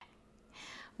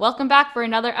Welcome back for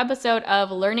another episode of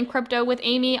Learning Crypto with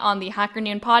Amy on the Hacker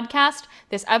Noon podcast.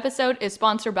 This episode is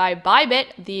sponsored by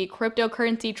Bybit, the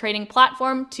cryptocurrency trading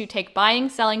platform to take buying,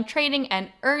 selling, trading,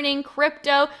 and earning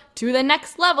crypto to the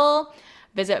next level.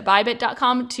 Visit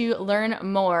bybit.com to learn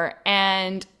more.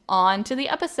 And on to the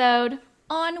episode.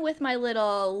 On with my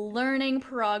little learning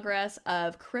progress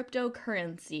of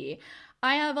cryptocurrency.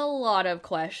 I have a lot of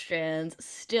questions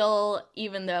still,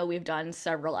 even though we've done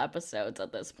several episodes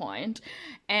at this point.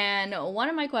 And one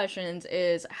of my questions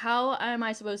is, how am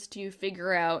I supposed to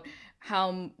figure out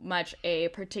how much a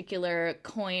particular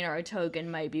coin or a token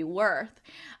might be worth?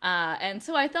 And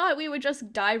so I thought we would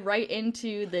just dive right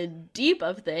into the deep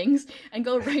of things and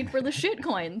go right for the shit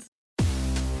coins.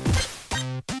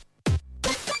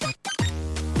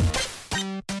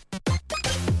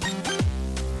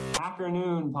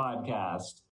 Afternoon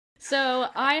podcast. So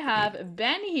I have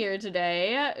Ben here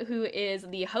today, who is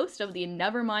the host of the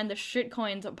Nevermind the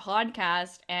Shitcoins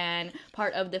podcast and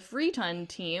part of the Freeton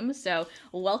team. So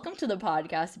welcome to the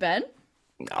podcast, Ben.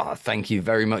 Oh, thank you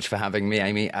very much for having me,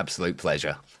 Amy. Absolute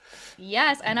pleasure.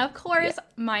 Yes, and of course,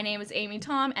 my name is Amy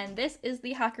Tom, and this is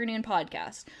the Hacker Noon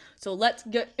podcast. So let's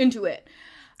get into it.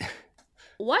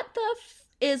 What the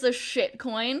is a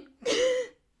shitcoin?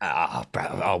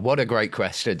 What a great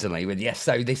question to me. But yes,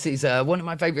 so this is one of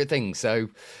my favorite things. So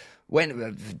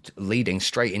when leading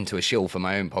straight into a shill for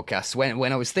my own podcast,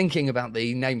 when I was thinking about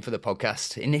the name for the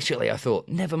podcast, initially I thought,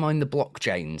 never mind the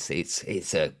blockchains.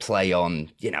 It's a play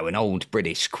on, an old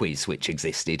British quiz which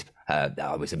existed.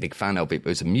 I was a big fan of it. It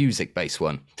was a music-based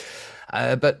one.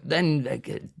 But then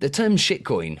the term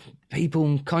shitcoin,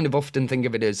 people kind of often think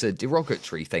of it as a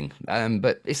derogatory thing.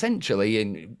 But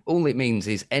essentially, all it means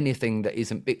is anything that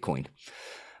isn't Bitcoin.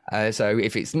 So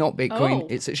if it's not Bitcoin,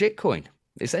 it's a shitcoin,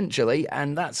 essentially.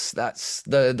 And that's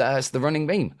the running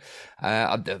meme.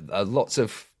 Lots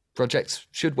of projects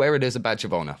should wear it as a badge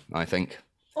of honor, I think.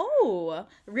 Oh,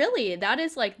 really? That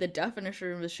is like the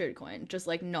definition of a shitcoin, just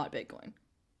like not Bitcoin.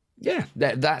 Yeah,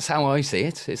 that's how I see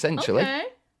it, essentially. Okay.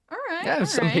 All right. Yeah,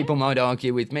 some people might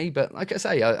argue with me, but like I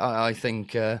say, I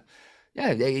think,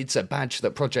 it's a badge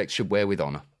that projects should wear with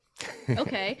honor.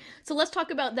 Okay, so let's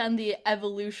talk about then the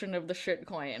evolution of the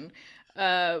shitcoin.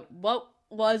 What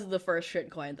was the first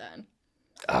shitcoin then?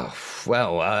 Oh,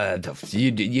 well,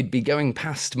 you'd be going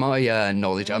past my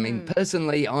knowledge. I mean,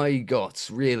 personally, I got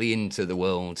really into the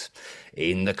world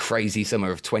in the crazy summer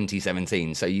of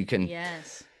 2017. So you can...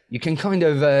 Yes. You can kind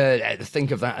of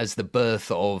think of that as the birth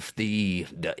of the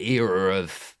era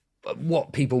of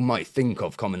what people might think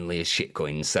of commonly as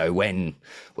shitcoins. So when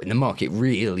the market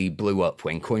really blew up,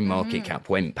 when CoinMarketCap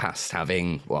went past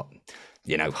having,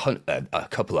 a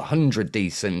couple of hundred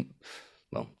decent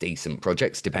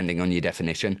projects, depending on your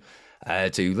definition,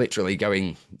 to literally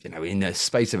going, in the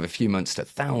space of a few months to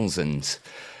thousands.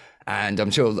 And I'm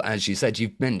sure, as you said,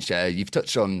 you've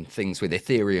touched on things with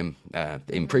Ethereum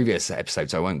in previous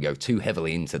episodes. I won't go too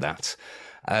heavily into that.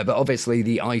 But obviously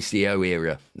the ICO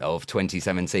era of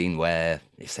 2017, where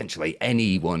essentially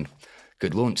anyone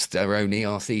could launch their own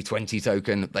ERC20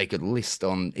 token. They could list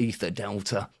on Ether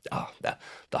Delta,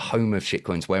 the home of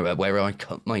shitcoins, where I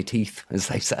cut my teeth, as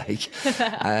they say.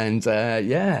 And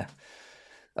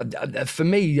for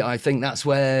me, I think that's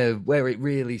where it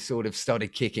really sort of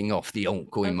started kicking off the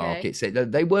altcoin markets.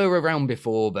 They were around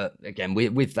before, but again,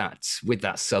 with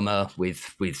that summer,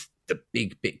 with the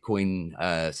big Bitcoin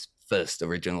first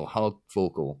original hard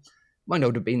fork, or might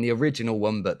not have been the original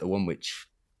one, but the one which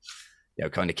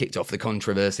kind of kicked off the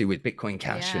controversy with Bitcoin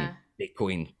Cash and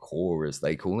Bitcoin Core, as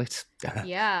they call it.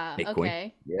 Yeah. Bitcoin.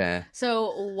 Okay. Yeah.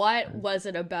 So what was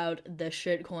it about the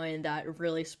shitcoin that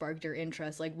really sparked your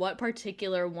interest? Like, what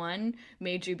particular one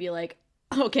made you be like,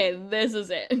 okay, this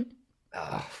is it?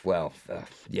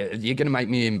 You're going to make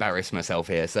me embarrass myself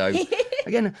here. So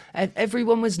again,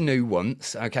 everyone was new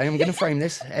once. Okay, I'm going to frame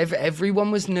this. Everyone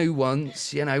was new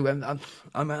once.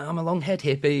 I'm a long head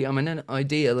hippie. I'm an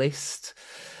idealist.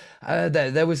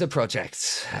 There was a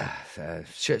project.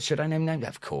 Should I name names?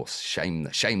 Of course.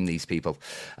 Shame these people.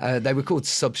 They were called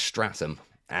Substratum,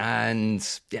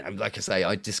 and like I say,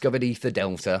 I discovered Ether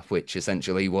Delta, which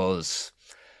essentially was.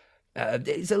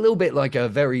 It's a little bit like a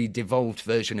very devolved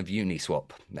version of Uniswap.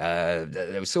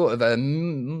 There was sort of a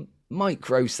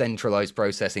micro centralized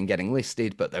process in getting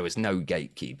listed, but there was no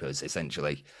gatekeepers.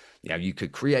 Essentially, you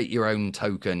could create your own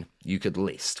token. You could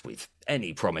list with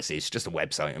any promises, just a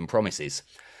website and promises.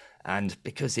 And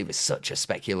because it was such a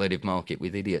speculative market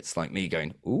with idiots like me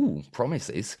going, ooh,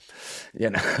 promises,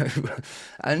 and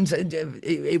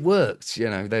it worked.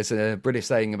 There's a British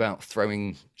saying about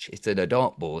throwing shit at a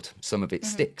dartboard. Some of it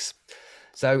sticks.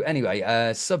 So anyway,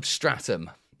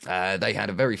 Substratum They had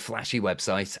a very flashy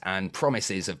website and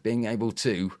promises of being able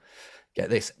to, get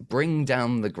this, bring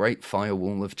down the Great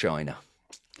Firewall of China.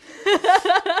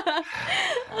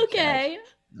 Okay.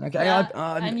 Okay, Yeah,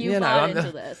 and you bought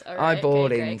into this. All right, I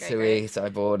bought okay, into great. it. I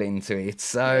bought into it.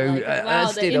 So You're like, wow,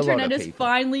 as the did a lot internet of is people.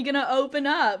 finally gonna open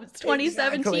up. It's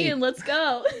 2017. Exactly. Let's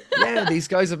go. Yeah, these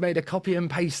guys have made a copy and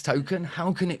paste token.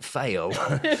 How can it fail?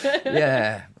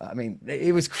 Yeah, I mean,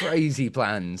 it was crazy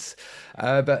plans.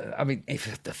 But I mean,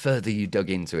 if the further you dug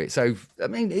into it, so I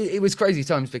mean, it was crazy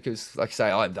times because, like I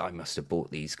say, I must have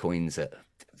bought these coins at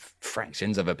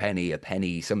fractions of a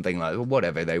penny, something like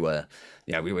whatever they were.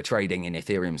 You know, we were trading in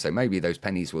Ethereum, so maybe those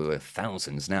pennies were worth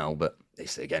thousands now. But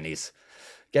this again is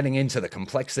getting into the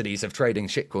complexities of trading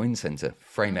shitcoins, and to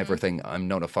frame everything, I'm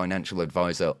not a financial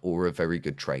advisor or a very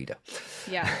good trader.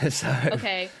 Yeah.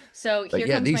 Okay, so here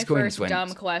yeah, comes these my coins first went-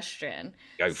 dumb question.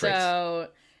 Go for it. So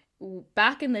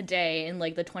back in the day, in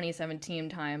like the 2017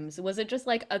 times, was it just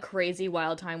like a crazy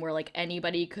wild time where like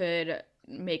anybody could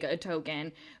make a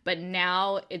token, but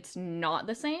now it's not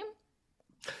the same?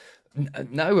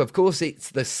 No, of course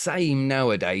it's the same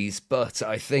nowadays, but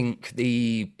I think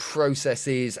the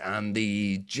processes and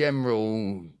the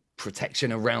general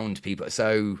protection around people.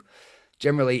 So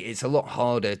generally, it's a lot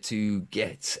harder to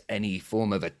get any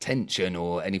form of attention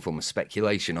or any form of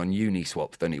speculation on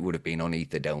Uniswap than it would have been on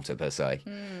Ether Delta per se.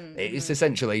 It's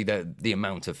essentially the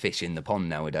amount of fish in the pond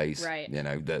nowadays. Right. You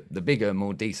know, the bigger,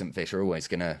 more decent fish are always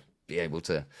going to be able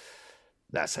to.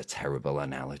 That's a terrible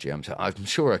analogy. I'm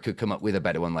sure I could come up with a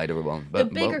better one later on. But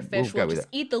The bigger we'll fish go will with just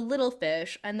it. eat the little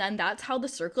fish, and then that's how the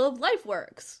circle of life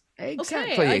works.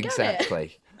 Exactly, I get it.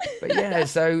 exactly. But yeah,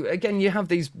 so again, you have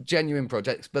these genuine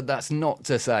projects, but that's not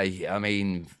to say, I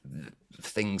mean,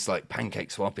 things like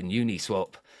PancakeSwap and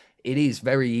Uniswap, it is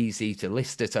very easy to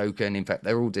list a token. In fact,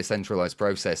 they're all decentralized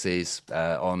processes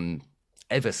on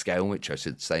Everscale, which I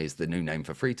should say is the new name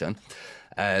for Freeton.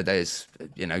 There's,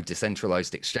 you know,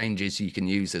 decentralized exchanges you can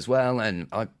use as well. And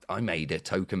I made a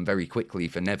token very quickly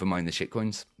for Nevermind the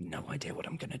Shitcoins. No idea what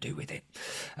I'm going to do with it.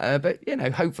 But, you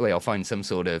know, hopefully I'll find some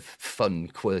sort of fun,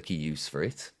 quirky use for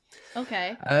it.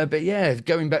 Okay. But yeah,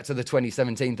 going back to the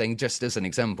 2017 thing, just as an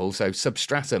example, so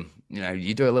Substratum, you know,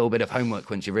 you do a little bit of homework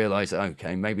once you realize,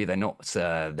 okay, maybe they're not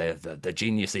the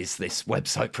geniuses this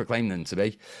website proclaimed them to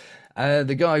be.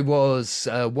 The guy was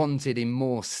wanted in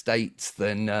more states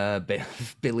than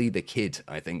Billy the Kid,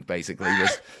 I think, basically,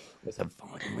 was a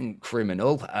violent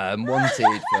criminal,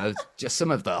 wanted for just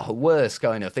some of the worst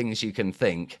kind of things you can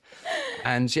think.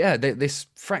 And yeah, this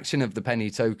fraction of the penny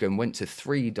token went to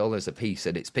 $3 a piece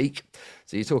at its peak.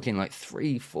 So you're talking like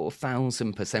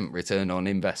 4,000% return on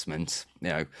investment, you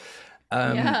know.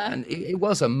 Yeah. And it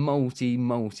was a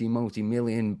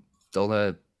multi-million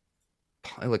dollar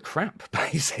pile of crap,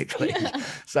 basically. Yeah.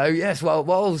 So yes, while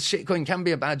shitcoin can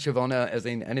be a badge of honor, as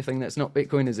in anything that's not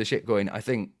Bitcoin is a shitcoin, I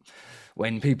think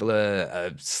when people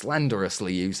are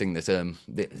slanderously using the term,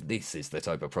 this is the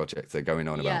type of project they're going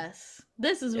on about. Yes.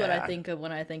 This is what I Yeah. think of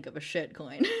when I think of a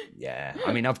shitcoin. Yeah,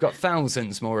 I mean, I've got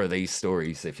thousands more of these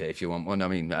stories if you want one. I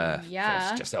mean,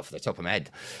 Yeah. just off the top of my head,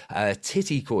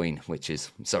 Tittycoin, which is,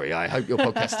 sorry, I hope your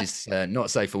podcast is not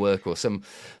safe for work or some,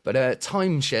 but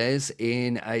timeshares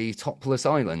in a topless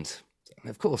island.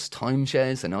 Of course,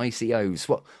 timeshares and ICOs.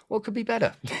 What could be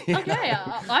better? Okay,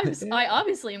 I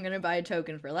obviously am going to buy a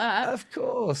token for that. Of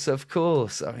course.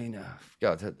 I mean,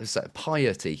 God,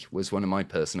 Piety was one of my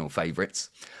personal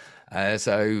favorites.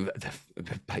 So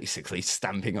basically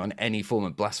stamping on any form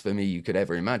of blasphemy you could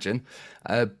ever imagine.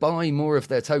 Buy more of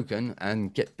their token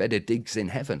and get better digs in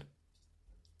heaven.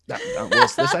 That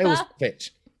was the sales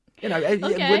pitch. You know,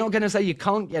 we're not going to say you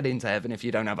can't get into heaven if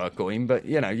you don't have our coin, but,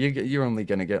 you know, you're only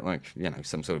going to get, like, you know,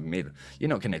 some sort of you're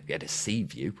not going to get a sea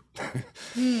view.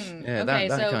 Yeah, Okay,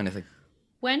 that so kind of thing.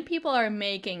 when people are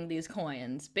making these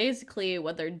coins, basically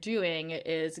what they're doing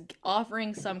is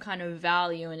offering some kind of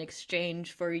value in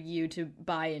exchange for you to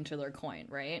buy into their coin,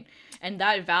 right? And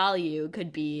that value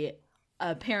could be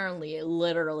apparently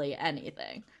literally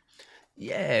anything.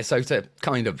 Yeah, so to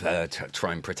kind of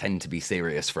try and pretend to be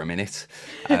serious for a minute,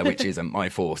 which isn't my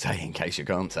forte, in case you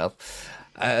can't tell,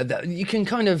 you can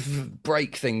kind of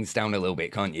break things down a little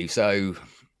bit, can't you? So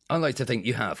I like to think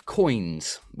you have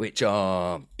coins, which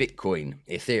are Bitcoin,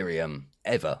 Ethereum,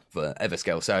 for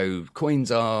Everscale. So coins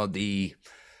are the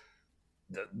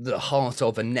heart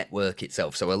of a network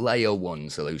itself, so a layer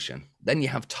one solution. Then you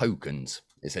have tokens,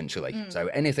 essentially. So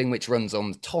anything which runs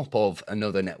on top of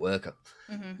another network,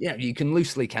 yeah, you can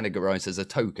loosely categorize as a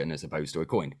token as opposed to a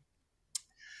coin.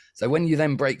 So when you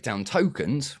then break down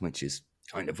tokens, which is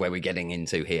kind of where we're getting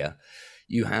into here,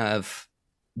 you have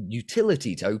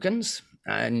utility tokens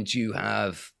and you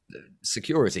have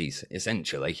securities,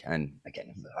 essentially. And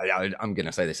again, I'm going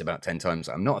to say this about 10 times.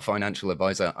 I'm not a financial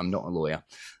advisor. I'm not a lawyer.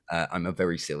 I'm a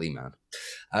very silly man.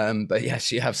 But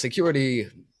yes, you have security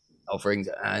offerings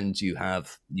and you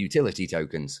have utility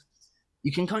tokens.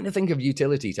 You can kind of think of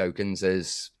utility tokens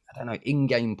as, I don't know,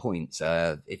 in-game points.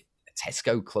 If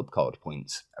Tesco Club Card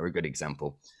points are a good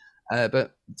example.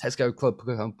 But Tesco Club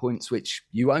Card points, which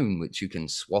you own, which you can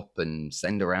swap and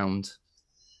send around.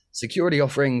 Security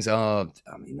offerings are,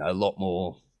 I mean, a lot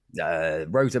more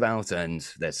wrote about, and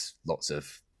there's lots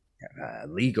of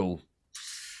legal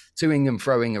toing and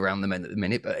froing around them at the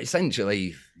minute. But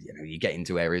essentially, you get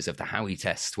into areas of the Howey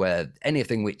test where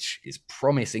anything which is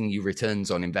promising you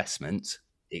returns on investment,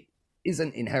 it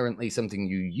isn't inherently something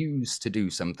you use to do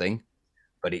something,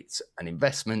 but it's an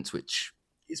investment which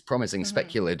is promising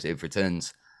speculative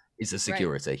returns, is a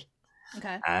security. Right.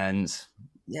 Okay. And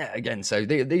yeah, again, so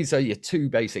these are your two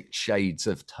basic shades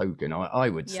of token, I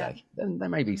would say. Then there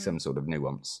may be some sort of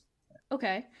nuance.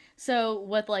 Okay. So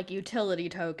with like utility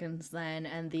tokens then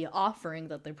and the offering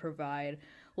that they provide,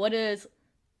 what is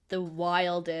the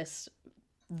wildest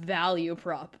value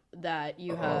prop that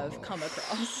you have come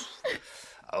across?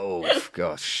 Oh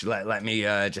gosh, let me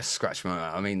just scratch my.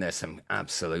 I mean, there's some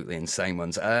absolutely insane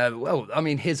ones. Well, I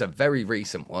mean, here's a very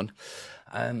recent one.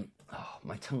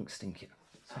 My tungsten cube.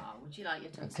 Would you like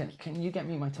your tungsten? Can you get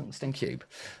me my tungsten cube?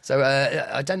 So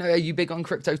I don't know. Are you big on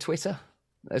crypto Twitter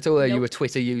at all? Are you a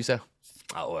Twitter user?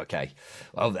 Oh, okay.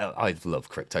 Well, I love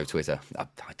crypto Twitter. I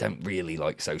don't really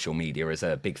like social media as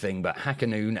a big thing, but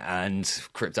HackerNoon and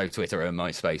crypto Twitter are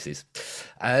my spaces.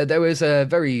 There was a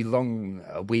very long,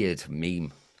 weird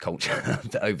meme culture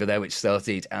over there which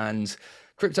started, and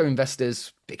crypto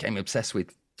investors became obsessed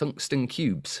with tungsten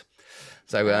cubes.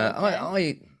 So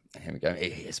here we go.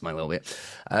 Here's my little bit.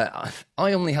 I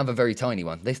only have a very tiny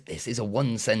one. This is a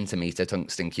 1 centimeter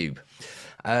tungsten cube.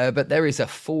 But there is a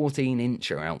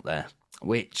 14-incher out there,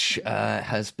 which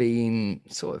has been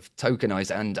sort of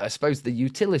tokenized. And I suppose the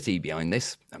utility behind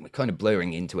this, and we're kind of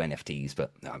blurring into NFTs,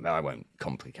 but I won't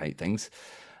complicate things,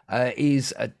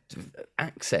 is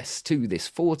access to this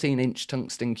 14-inch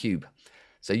tungsten cube.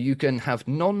 So you can have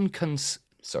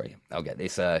sorry, I'll get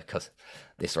this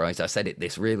right. I said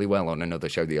this really well on another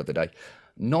show the other day.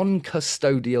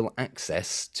 Non-custodial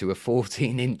access to a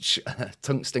 14-inch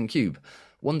tungsten cube.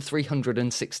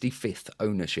 1/365th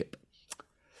ownership.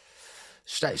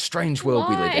 Strange world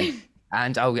we live in.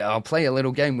 And I'll play a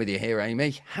little game with you here,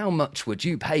 Amy. How much would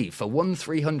you pay for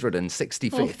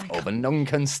 1/365th of a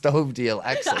non-custodial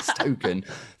access token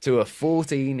to a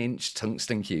 14-inch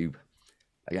tungsten cube?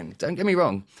 Again, don't get me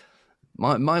wrong.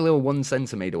 My little 1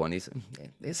 centimeter one it's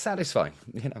satisfying.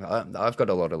 I've got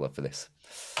a lot of love for this.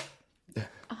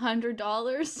 $100?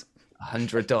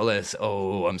 $100.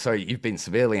 Oh, I'm sorry, you've been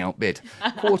severely outbid.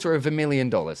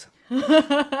 $250,000.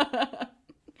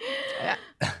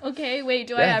 Okay, wait,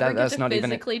 do I ever get to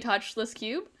physically touch this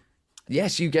cube?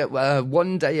 Yes, you get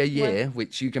 1 day a year,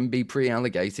 which you can be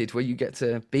pre-allocated, where you get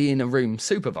to be in a room,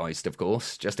 supervised, of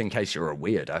course, just in case you're a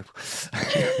weirdo.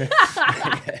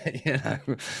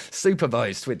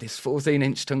 Supervised with this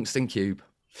 14-inch tungsten cube.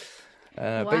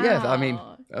 But yeah, I mean,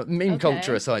 meme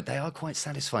culture aside, they are quite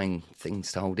satisfying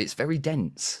things to hold. It's very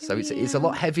dense, so it's a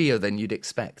lot heavier than you'd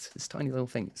expect. It's tiny little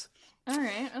things. All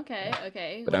right,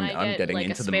 okay. But when I'm getting like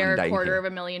into a the spare mundane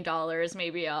 $250,000,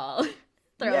 maybe I'll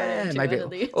throw it into maybe. one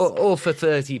of these. Or for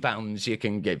 £30, you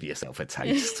can give yourself a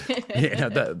taste.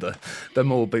 The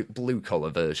more blue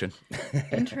collar version.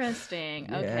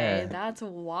 Interesting. Okay, that's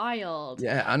wild.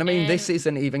 Yeah, and I mean, this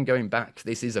isn't even going back.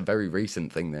 This is a very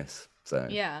recent thing. So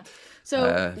yeah.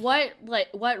 So what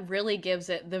really gives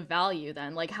it the value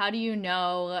then? Like, how do you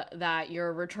know that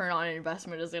your return on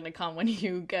investment is going to come when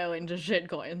you go into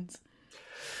shitcoins?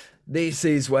 This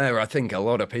is where I think a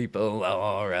lot of people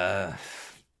are.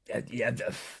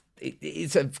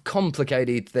 It's a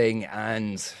complicated thing,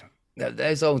 and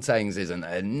there's old sayings, isn't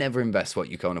there? Never invest what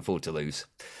you can't afford to lose.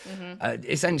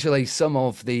 Essentially, some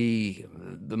of the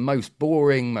most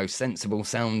boring, most sensible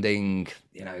sounding,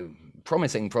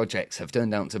 promising projects have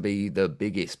turned out to be the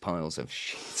biggest piles of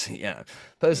shit. Yeah,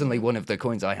 personally, one of the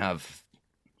coins I have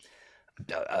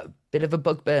a bit of a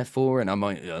bugbear for, and I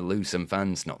might lose some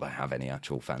fans, not that I have any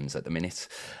actual fans at the minute,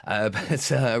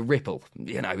 but Ripple,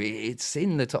 it's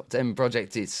in the top 10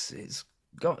 project. It's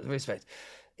got respect.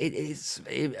 It is,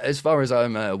 as far as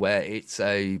I'm aware, it's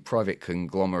a private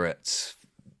conglomerate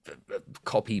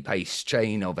copy paste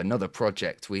chain of another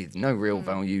project with no real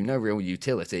value, no real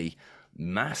utility,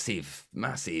 massive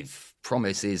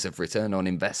promises of return on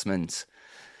investment.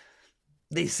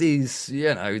 This is,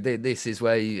 this is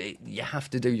where you have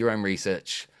to do your own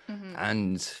research.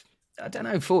 And I don't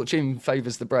know, fortune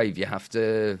favors the brave. You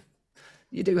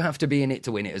do have to be in it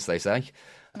to win it, as they say.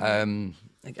 Again,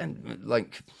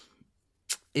 like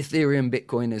Ethereum,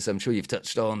 Bitcoin, as I'm sure you've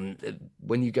touched on,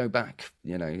 when you go back,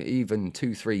 even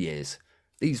 2-3 years,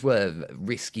 these were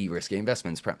risky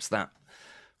investments. Perhaps that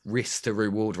risk to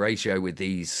reward ratio with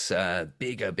these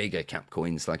bigger cap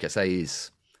coins, like I say,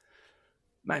 is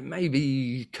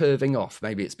maybe curving off.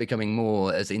 Maybe it's becoming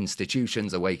more as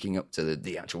institutions are waking up to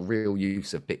the actual real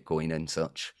use of Bitcoin and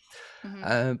such.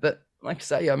 But like I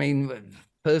say, I mean,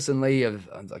 personally,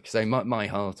 like I say, my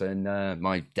heart and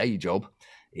my day job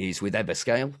is with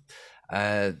Everscale.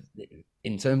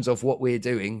 In terms of what we're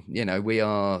doing, we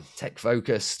are tech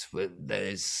focused.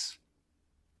 There's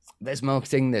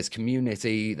marketing, there's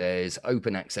community, there's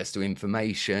open access to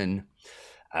information.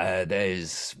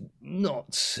 There's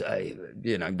not,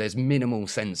 there's minimal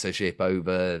censorship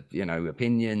over,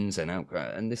 opinions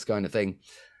and this kind of thing.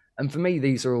 And for me,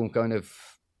 these are all kind of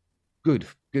good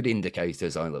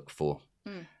indicators I look for.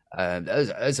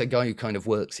 As a guy who kind of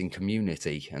works in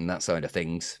community and that side of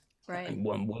things, right.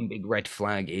 One big red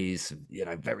flag is,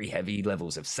 very heavy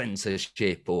levels of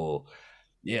censorship, or,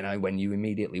 when you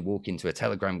immediately walk into a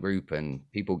Telegram group and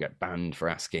people get banned for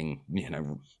asking,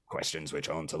 questions which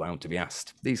aren't allowed to be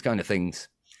asked, these kind of things.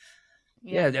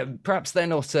 Yeah, perhaps they're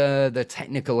not the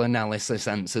technical analysis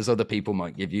answers other people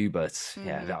might give you, but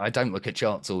I don't look at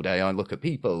charts all day. I look at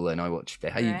people and I watch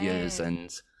behaviors. Right.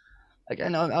 And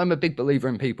again, I'm a big believer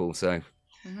in people. So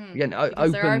again,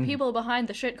 there are people behind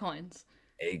the shitcoins.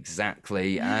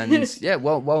 Exactly. And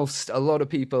whilst a lot of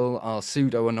people are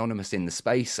pseudo-anonymous in the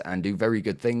space and do very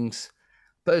good things,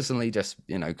 personally, just,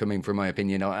 coming from my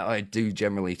opinion, I do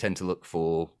generally tend to look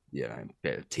for,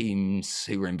 teams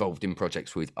who are involved in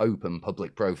projects with open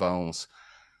public profiles.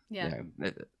 Yeah.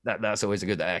 That's always a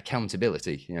good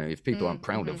accountability. If people aren't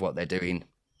proud of what they're doing,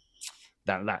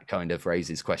 that kind of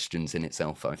raises questions in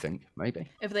itself, I think, maybe.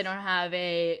 If they don't have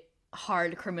a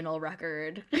hard criminal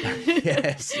record.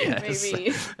 yes.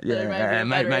 Maybe.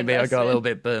 Maybe I got a little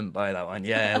bit burnt by that one.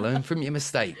 Yeah, learn from your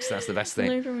mistakes. That's the best thing.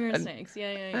 Learn from your mistakes.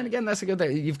 Yeah. And again, that's a good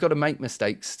thing. You've got to make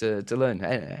mistakes to learn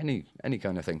any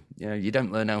kind of thing. You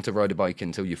don't learn how to ride a bike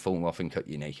until you fall off and cut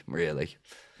your knee. Really,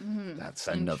 that's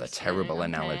another terrible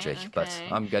analogy, but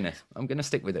I'm gonna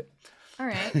stick with it. All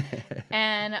right.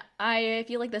 And I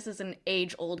feel like this is an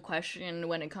age-old question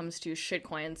when it comes to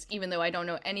shitcoins, even though I don't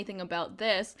know anything about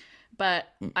this, but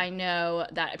I know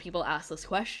that people ask this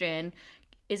question.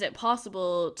 Is it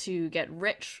possible to get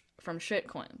rich from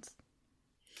shitcoins?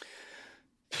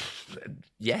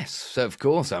 Yes, of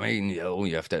course. I mean,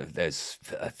 there's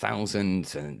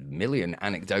 1,000 and million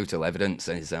anecdotal evidence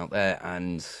is out there,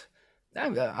 and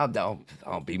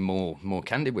I'll be more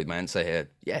candid with man and say here,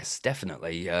 yes,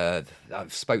 definitely.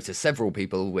 I've spoke to several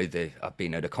people I've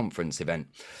been at a conference event,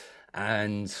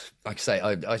 and like I say,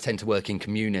 I tend to work in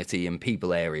community and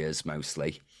people areas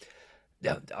mostly.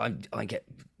 I get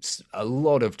a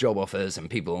lot of job offers and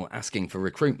people asking for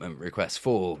recruitment requests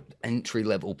for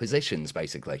entry-level positions,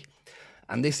 basically.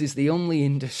 And this is the only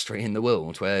industry in the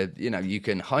world where, you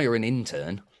can hire an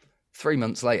intern, 3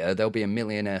 months later, they'll be a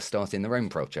millionaire starting their own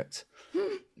project.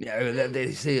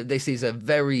 This is a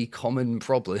very common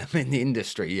problem in the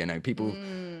industry. People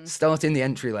start in the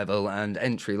entry level, and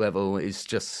entry level is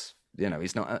just,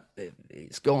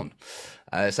 it's gone.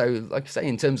 So, like I say,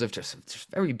 in terms of just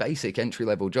very basic entry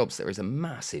level jobs, there is a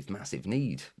massive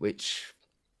need, which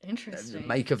interesting.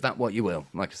 Make of that what you will.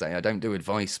 Like I say, I don't do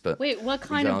advice, but wait, what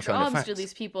kind of jobs do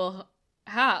these people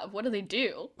have? What do they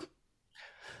do?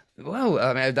 Well,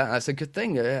 I mean, that's a good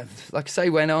thing. Like I say,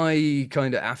 when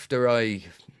after I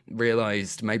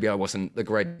realized maybe I wasn't the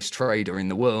greatest trader in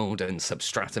the world and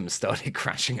Substratum started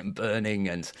crashing and burning,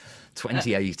 and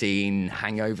 2018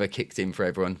 hangover kicked in for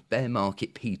everyone. Bear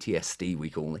market PTSD, we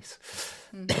call this.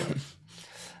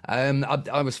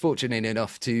 I was fortunate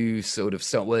enough to sort of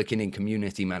start working in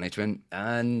community management,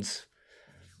 and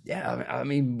I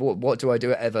mean, what do I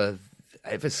do at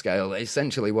Everscale?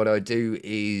 Essentially, what I do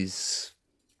is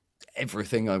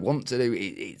everything I want to do.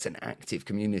 It's an active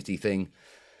community thing.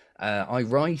 I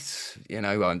write,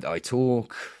 I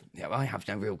talk. I have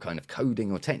no real kind of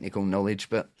coding or technical knowledge,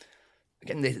 but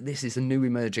again, this is a new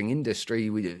emerging industry.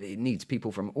 It needs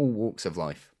people from all walks of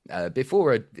life.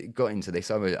 Before I got into this,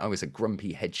 I was a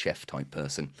grumpy head chef type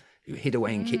person who hid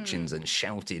away in kitchens and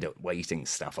shouted at waiting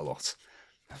staff a lot.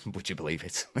 Would you believe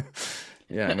it?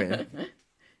 I mean,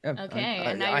 okay,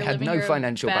 and now I you're had living no your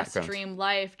financial best background. dream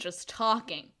life, just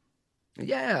talking.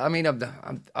 Yeah, I mean,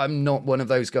 I'm not one of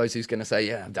those guys who's going to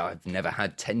say, I've never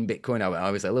had 10 Bitcoin.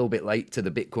 I was a little bit late to the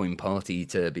Bitcoin party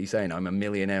to be saying I'm a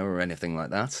millionaire or anything like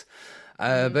that.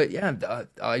 But yeah,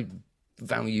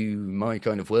 value my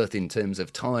kind of worth in terms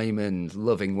of time and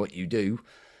loving what you do.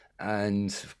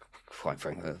 And quite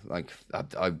frankly, like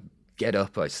I get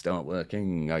up, I start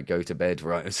working, I go to bed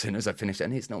right as soon as I finish,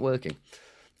 and it's not working.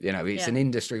 You know, it's an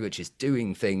industry which is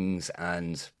doing things,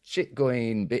 and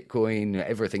shitcoin, Bitcoin,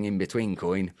 everything in between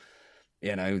coin.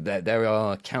 You know, there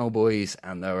are cowboys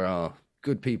and there are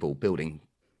good people building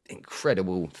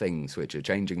incredible things which are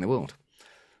changing the world.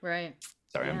 Right.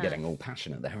 Sorry, I'm getting all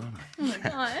passionate there, aren't I? Oh my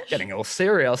gosh. Getting all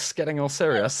serious.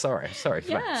 Sorry.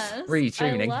 Yes,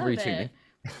 Retuning.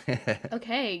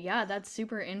 Okay, yeah, that's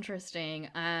super interesting.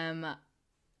 Are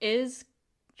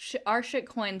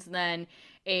shitcoins then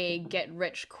a get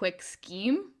rich quick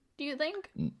scheme, do you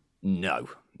think? No,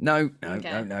 and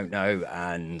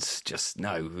just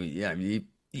no. Yeah, you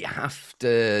have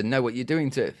to know what you're doing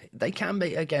to. They can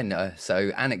be again.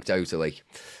 So anecdotally,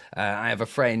 I have a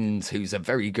friend who's a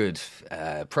very good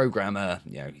programmer.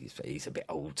 You know, he's a bit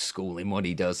old school in what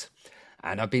he does,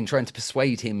 and I've been trying to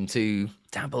persuade him to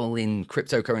dabble in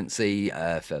cryptocurrency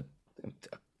for a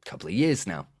couple of years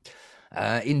now.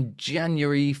 In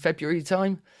January, February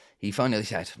time, he finally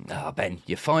said, "Oh, Ben,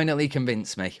 you finally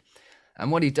convinced me." And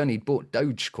what he'd done, he'd bought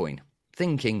Dogecoin,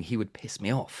 thinking he would piss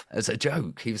me off as a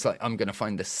joke. He was like, I'm going to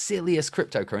find the silliest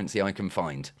cryptocurrency I can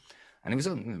find. And it was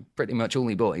pretty much all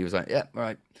he bought. He was like, yeah,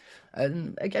 right.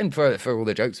 And again, for all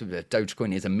the jokes,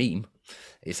 Dogecoin is a meme,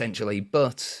 essentially,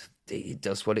 but it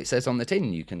does what it says on the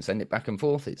tin. You can send it back and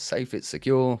forth. It's safe, it's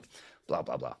secure, blah,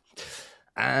 blah, blah.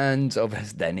 And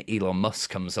obviously then Elon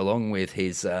Musk comes along with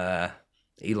his Elon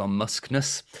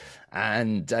Muskness.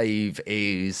 And Dave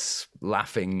is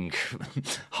laughing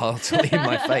heartily in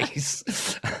my face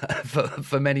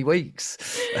for many weeks.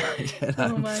 You know?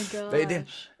 Oh my gosh.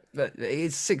 But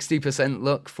it's 60%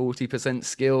 luck, 40%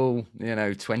 skill,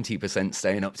 20%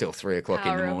 staying up till 3 o'clock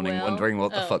in the morning wondering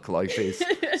what the fuck life is.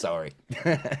 Sorry.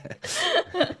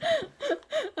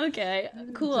 Okay,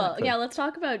 cool. Exactly. Yeah, let's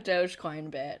talk about Dogecoin a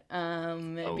bit.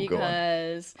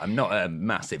 Because I'm not a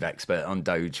massive expert on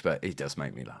Doge, but it does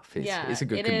make me laugh. It's a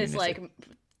good community. It is like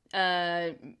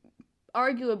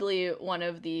arguably one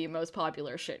of the most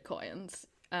popular shitcoins.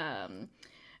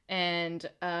 And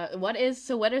what is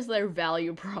their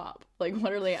value prop? Like,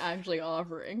 what are they actually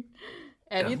offering?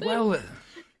 Anything? I'm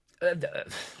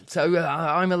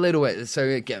a little bit. So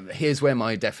again, here's where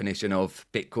my definition of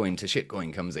Bitcoin to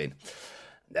shitcoin comes in.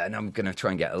 And I'm going to try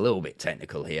and get a little bit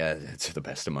technical here to the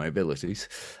best of my abilities.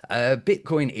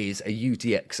 Bitcoin is a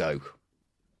UTXO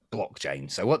blockchain.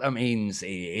 So what that means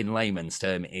in layman's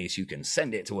term is you can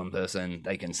send it to one person,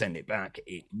 they can send it back.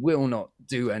 It will not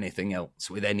do anything else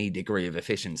with any degree of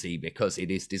efficiency because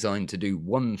it is designed to do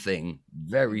one thing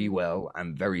very well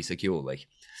and very securely.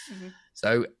 Mm-hmm.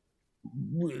 So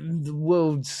the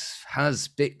world has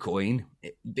Bitcoin.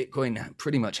 Bitcoin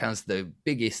pretty much has the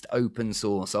biggest open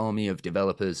source army of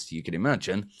developers you can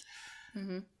imagine.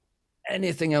 Mm-hmm.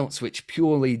 Anything else which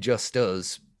purely just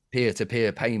does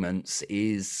peer-to-peer payments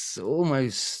is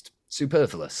almost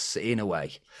superfluous in a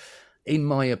way, in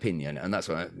my opinion, and that's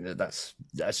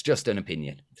just an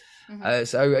opinion. Mm-hmm.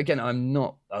 So again, I'm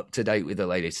not up to date with the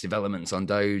latest developments on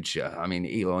Doge. I mean,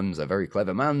 Elon's a very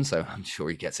clever man, so I'm sure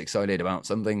he gets excited about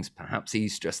some things. Perhaps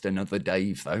he's just another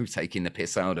Dave, though, taking the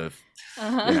piss out of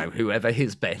whoever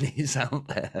his Ben is out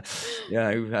there.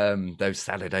 Those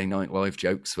Saturday Night Live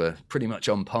jokes were pretty much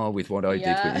on par with what I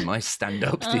did with my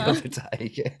stand-up the other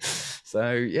day.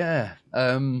 So yeah,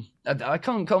 I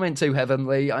can't comment too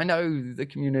heavily. I know the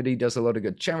community does a lot of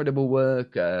good charitable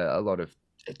work, a lot of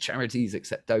charities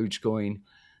accept Dogecoin.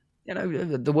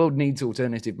 The world needs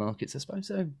alternative markets, I suppose.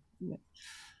 So,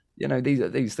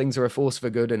 these things are a force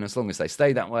for good, and as long as they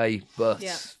stay that way.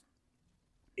 But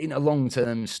in a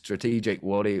long-term strategic,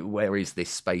 where is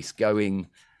this space going?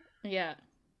 Yeah,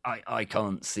 I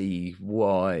can't see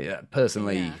why.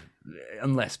 Personally,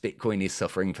 unless Bitcoin is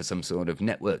suffering for some sort of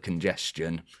network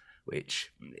congestion,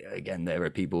 which again, there are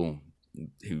people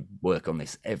who work on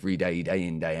this every day, day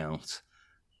in, day out.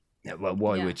 Well,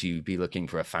 why would you be looking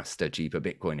for a faster, cheaper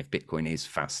Bitcoin if Bitcoin is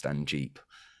fast and cheap?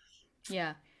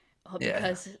 Yeah. Oh,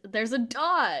 because there's a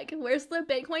dog. Where's the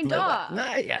Bitcoin dog?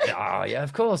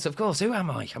 Of course. Who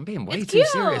am I? I'm being way too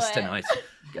serious tonight.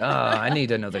 I need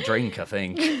another drink, I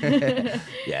think.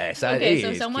 Yes. Okay,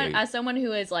 so someone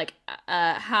who is like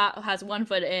has 1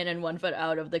 foot in and 1 foot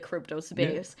out of the crypto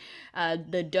space,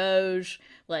 the Doge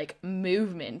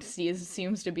movement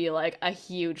seems to be like a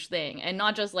huge thing, and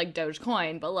not just like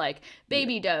Dogecoin, but like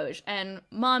baby Doge and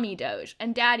mommy Doge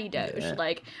and daddy Doge.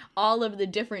 Like all of the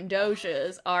different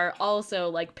Doges are also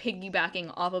like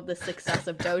piggybacking off of the success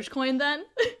of Dogecoin. Then.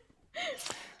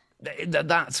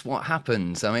 That's what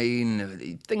happens. I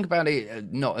mean, think about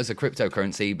it not as a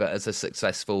cryptocurrency, but as a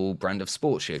successful brand of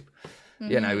sports shoe.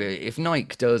 You know, if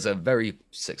Nike does a very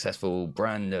successful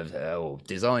brand of or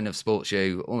design of sports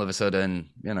shoe, all of a sudden,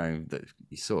 you know,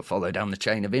 you sort of follow down the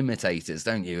chain of imitators,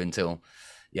 don't you? Until,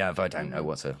 yeah, if I don't know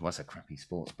what's a crappy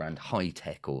sports brand, High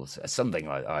Tech or something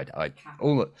like that.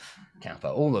 Kappa.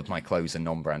 All of my clothes are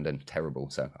non-brand and terrible,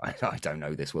 so I don't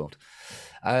know this world.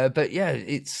 But yeah,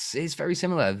 it's very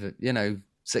similar. You know,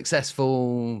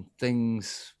 successful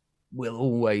things will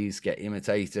always get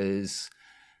imitators.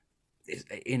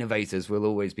 Innovators will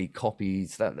always be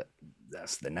copies.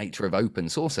 That's the nature of open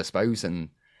source, I suppose. And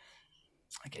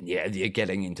again, yeah, you're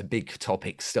getting into big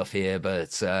topic stuff here,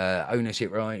 but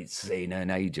ownership rights in an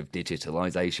age of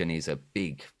digitalization is a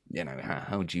big, you know,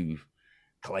 how do you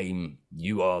claim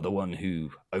you are the one who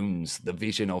owns the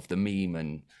vision of the meme?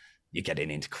 And you're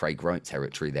getting into Craig Wright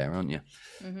territory there, aren't you?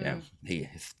 Yeah,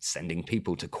 he's sending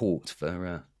people to court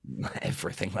for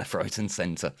everything left, right, and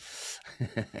center.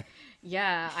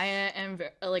 Yeah, I am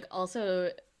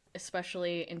also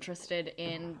especially interested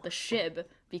in the SHIB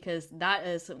because that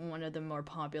is one of the more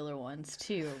popular ones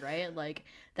too, right? Like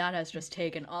that has just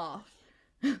taken off.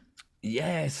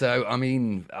 Yeah, so I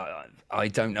mean, I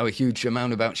don't know a huge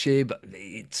amount about SHIB.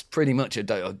 It's pretty much a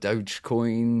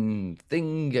Dogecoin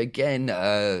thing again.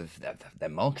 Their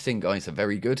marketing guys are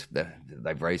very good.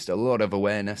 They've raised a lot of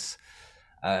awareness.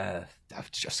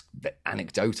 Just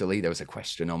anecdotally, there was a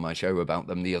question on my show about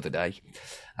them the other day.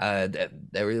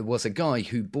 There was a guy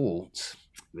who bought,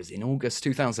 it was in August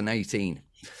 2018,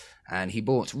 and he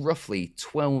bought roughly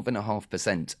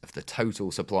 12.5% of the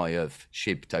total supply of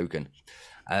SHIB token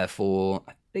for,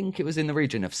 I think it was in the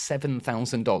region of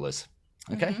 $7,000.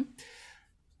 Okay.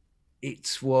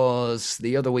 It was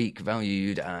the other week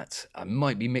valued at, I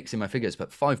might be mixing my figures,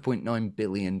 but $5.9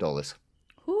 billion.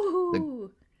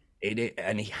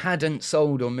 And he hadn't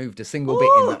sold or moved a single bit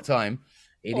in that time.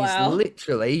 It is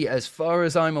literally, as far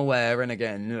as I'm aware, and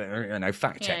again, you know,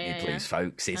 fact check me, please,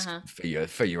 folks. It's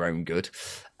for your own good.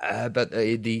 But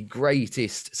the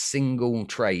greatest single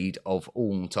trade of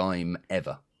all time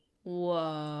ever.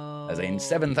 Whoa! As in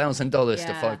 $7,000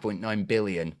 to $5.9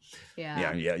 billion.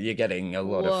 Yeah, you're getting a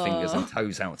lot of fingers and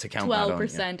toes out to count 12% that.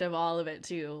 12% of all of it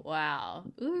too. Wow.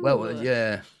 Ooh. Well,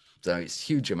 yeah. So it's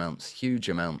huge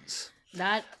amounts.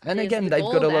 That and again, they've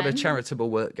got a lot of charitable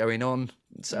work going on.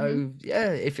 So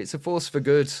yeah, if it's a force for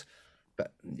good,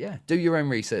 but yeah, do your own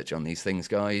research on these things,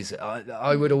 guys.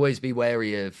 I would always be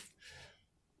wary of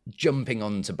jumping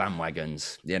onto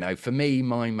bandwagons. You know, for me,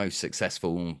 my most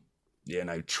successful, you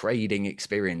know, trading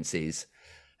experiences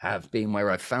have been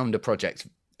where I've found a project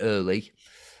early.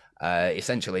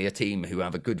 Essentially a team who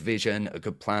have a good vision, a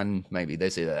good plan. Maybe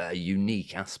there's a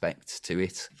unique aspect to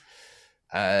it.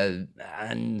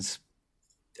 And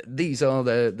these are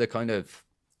the kind of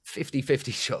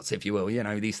 50-50 shots, if you will. You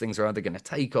know, these things are either going to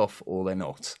take off or they're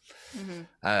not.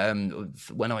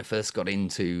 When I first got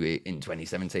into it in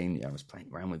 2017, I was playing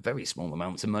around with very small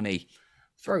amounts of money,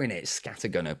 throwing it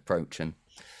scattergun approach, and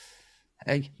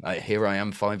hey, here I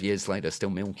am 5 years later, still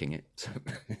milking it.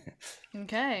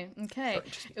 Okay.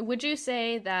 Would you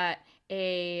say that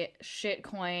a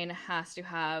shitcoin has to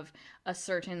have a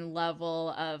certain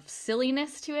level of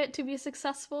silliness to it to be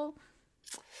successful?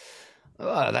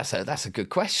 Oh, that's a good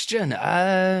question.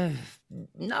 No,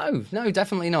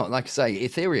 definitely not. Like I say,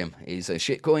 Ethereum is a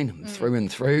shitcoin through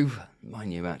and through.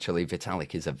 Mind you, actually,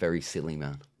 Vitalik is a very silly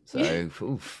man. So,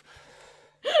 oof.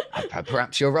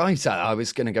 Perhaps you're right. I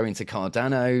was going to go into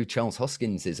Cardano. Charles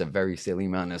Hoskins is a very silly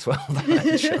man as well.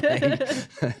 Actually,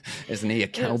 isn't he a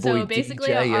cowboy so basically,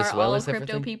 DJ are as well all as crypto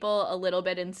everything? people a little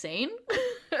bit insane?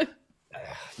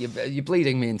 You're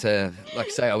bleeding me into, like I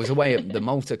say, I was away at the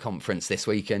Malta conference this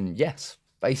week, and yes,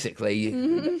 basically,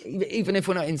 even if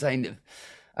we're not insane,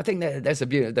 I think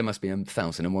there must be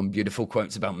 1,001 beautiful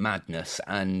quotes about madness,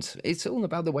 and it's all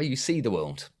about the way you see the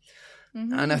world.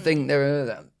 And I think there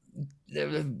are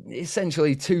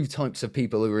essentially two types of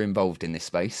people who are involved in this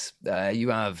space. You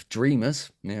have dreamers,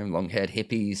 you know, long-haired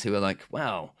hippies who are like,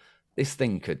 wow, this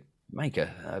thing could make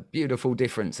a beautiful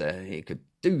difference. It could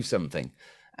do something.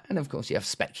 And of course, you have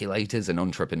speculators and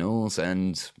entrepreneurs,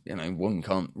 and, you know, one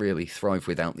can't really thrive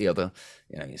without the other.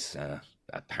 You know, it's a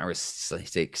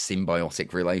parasitic,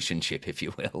 symbiotic relationship, if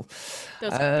you will.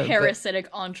 Those parasitic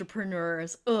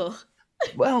entrepreneurs. Ugh.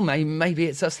 Well, maybe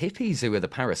it's us hippies who are the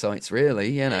parasites,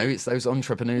 really. You know, it's those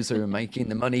entrepreneurs who are making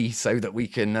the money so that we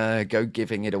can go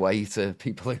giving it away to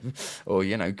people or,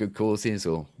 you know, good causes,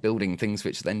 or building things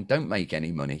which then don't make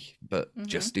any money, but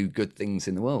just do good things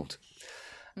in the world.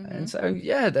 And so,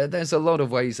 yeah, there's a lot of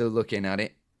ways of looking at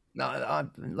it. No,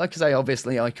 like I say,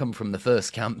 obviously I come from the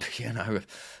first camp.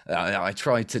 I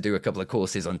tried to do a couple of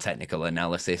courses on technical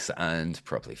analysis and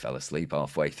probably fell asleep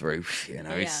halfway through.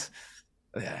 Oh, yeah. It's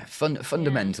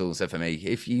fundamentals are for me.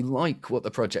 If you like what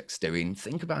the project's doing,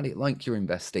 think about it like you're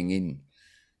investing in.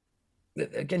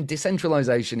 Again,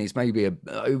 decentralization is maybe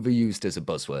overused as a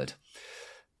buzzword.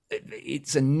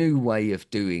 It's a new way of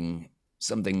doing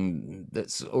something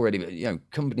that's already,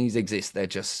 companies exist. They're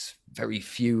just very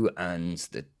few, and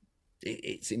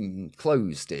it's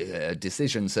enclosed, a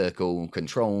decision circle,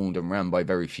 controlled and ran by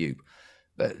very few.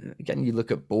 But again, you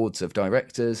look at boards of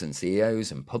directors and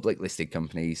CEOs and public listed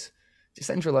companies,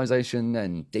 decentralization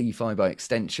and DeFi by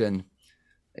extension,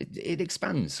 it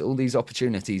expands all these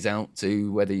opportunities out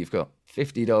to whether you've got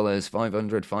 $50,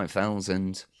 $500,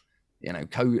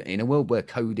 $5,000, code in a world where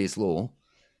code is law.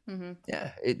 Mm-hmm.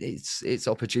 Yeah, it's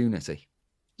opportunity.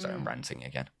 So I'm ranting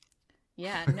again.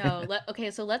 Yeah, no.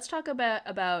 Okay, so let's talk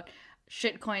about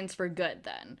shitcoins for good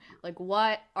then. Like,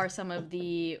 what are some of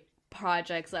the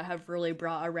projects that have really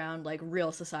brought around like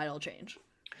real societal change?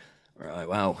 Right,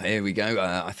 well, here we go.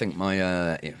 I think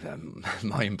my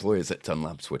my employers at Ton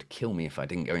Labs would kill me if I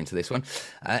didn't go into this one.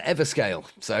 Everscale.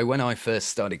 So when I first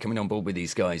started coming on board with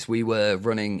these guys, we were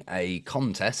running a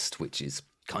contest, which is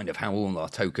kind of how all our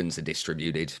tokens are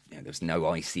distributed. There's no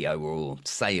ICO or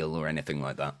sale or anything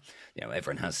like that.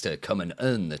 Everyone has to come and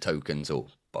earn the tokens or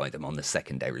buy them on the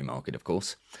secondary market, of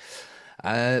course.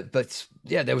 But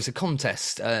yeah, there was a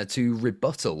contest to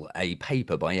rebuttal a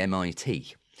paper by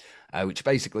MIT. Which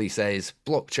basically says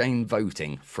blockchain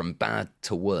voting from bad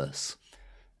to worse.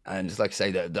 And like I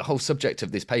say, the whole subject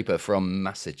of this paper from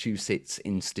Massachusetts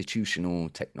Institutional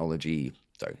Technology,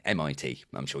 so MIT,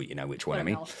 I'm sure you know which one I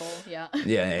mean. Mouthful, yeah.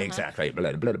 Yeah, exactly.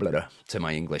 Blah, blah, blah, blah. To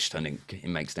my English tongue, it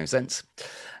makes no sense.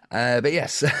 But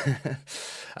yes,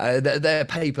 their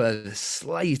paper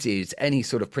slated any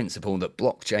sort of principle that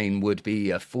blockchain would be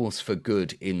a force for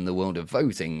good in the world of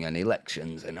voting and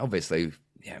elections. And obviously,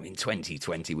 in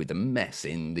 2020 with the mess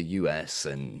in the US,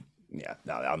 and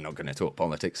I'm not going to talk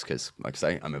politics because, like I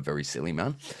say, I'm a very silly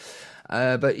man.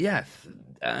 But yeah,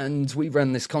 and we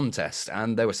ran this contest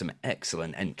and there were some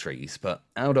excellent entries. But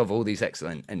out of all these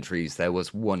excellent entries, there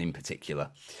was one in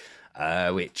particular,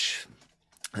 which,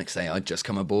 like I say, I'd just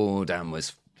come aboard and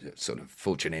was sort of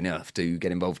fortunate enough to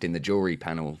get involved in the jury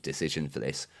panel decision for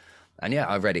this. And yeah,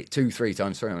 I read it 2-3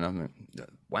 times through, and I'm like,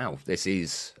 wow, this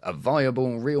is a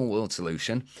viable real-world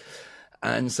solution.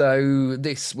 And so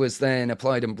this was then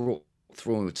applied and brought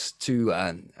forward to,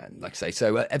 like I say,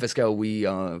 so at Everscale, we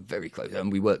are very close,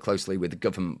 and we work closely with the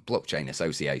Government Blockchain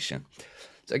Association.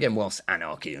 So again, whilst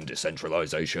anarchy and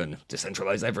decentralization,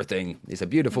 decentralize everything is a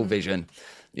beautiful vision,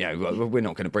 we're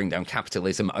not going to bring down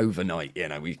capitalism overnight.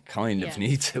 We kind of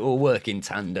need to all work in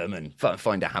tandem and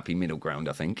find a happy middle ground,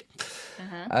 I think.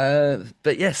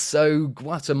 But yes, so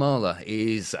Guatemala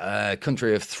is a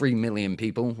country of 3 million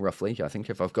people, roughly, I think,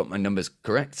 if I've got my numbers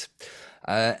correct.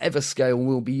 Everscale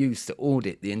will be used to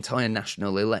audit the entire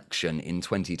national election in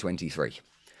 2023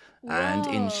 and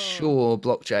ensure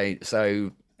blockchain.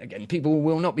 So again, people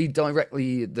will not be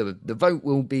directly, the vote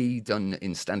will be done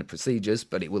in standard procedures,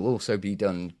 but it will also be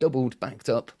done doubled, backed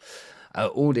up,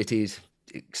 audited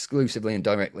exclusively and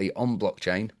directly on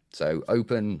blockchain. So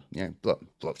open,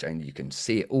 blockchain, you can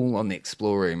see it all on the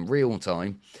Explorer in real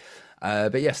time.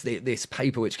 But yes, this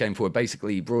paper which came forward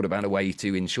basically brought about a way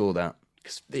to ensure that,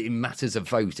 because in matters of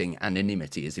voting,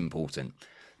 anonymity is important.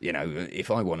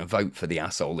 If I want to vote for the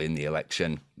asshole in the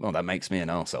election, well, that makes me an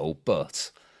asshole,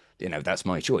 but that's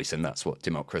my choice, and that's what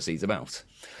democracy is about.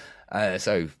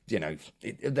 So,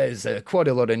 there's quite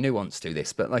a lot of nuance to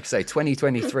this. But like I say,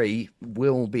 2023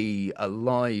 will be a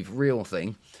live, real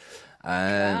thing.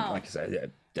 Wow. Like I say,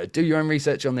 do your own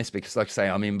research on this because, like I say,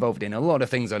 I'm involved in a lot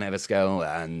of things on Everscale,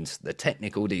 and the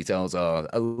technical details are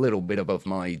a little bit above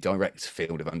my direct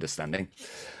field of understanding.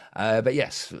 But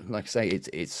yes, like I say,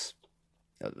 it's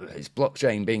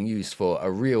blockchain being used for a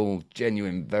real,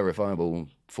 genuine, verifiable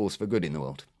force for good in the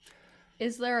world.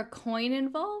 Is there a coin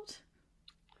involved?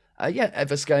 Yeah,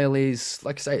 Everscale is,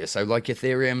 like I say, so like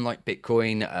Ethereum, like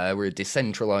Bitcoin, we're a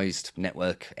decentralized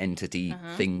network entity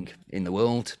thing in the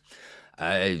world.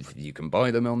 You can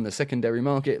buy them on the secondary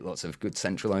market, lots of good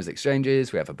centralized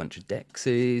exchanges. We have a bunch of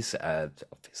DEXs.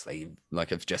 Obviously,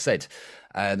 like I've just said,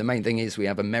 the main thing is we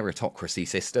have a meritocracy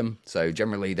system. So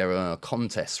generally there are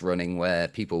contests running where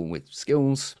people with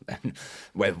skills,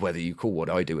 whether you call what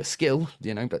I do a skill,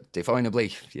 but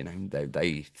definably,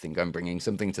 they think I'm bringing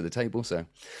something to the table. So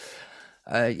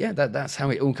that's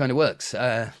how it all kind of works.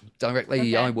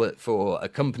 Directly, I work for a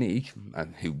company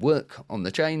who work on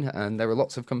the chain, and there are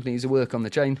lots of companies who work on the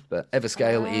chain, but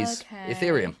Everscale is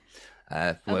Ethereum.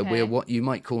 We're what you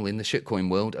might call in the shitcoin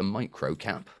world a micro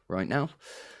cap right now.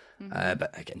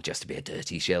 But again, just to be a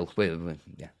dirty shell,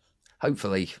 yeah.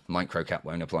 Hopefully, micro cap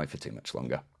won't apply for too much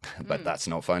longer. But that's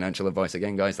not financial advice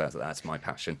again, guys. That's my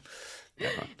passion. Yeah,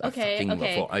 I fucking love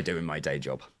what I do in my day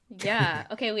job. Yeah.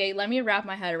 Okay, wait, let me wrap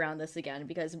my head around this again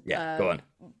because Go on.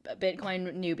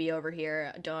 Bitcoin newbie over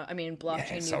here. Blockchain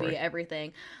newbie,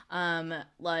 everything.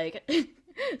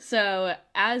 So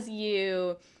as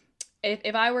you,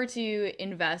 if I were to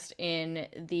invest in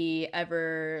the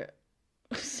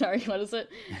sorry, what is it?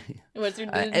 What's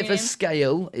your name?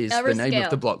 Everscale is the name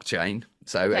of the blockchain.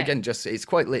 So again, just it's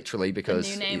quite literally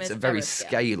because it's a very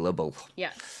scalable.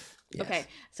 Yes. Okay,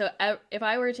 so if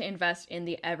I were to invest in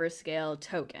the Everscale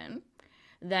token,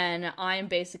 then I'm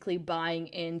basically buying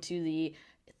into the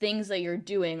things that you're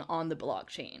doing on the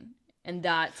blockchain, and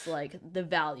that's like the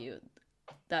value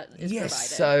that is provided.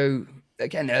 So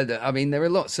again, I mean, there are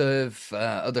lots of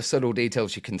other subtle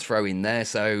details you can throw in there.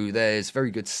 So there's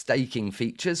very good staking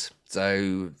features.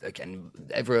 So again,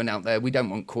 everyone out there, we don't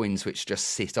want coins which just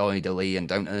sit idly and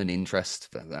don't earn interest.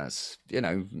 That's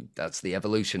the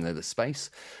evolution of the space.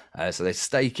 So there's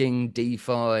staking,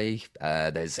 DeFi,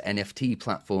 there's NFT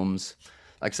platforms.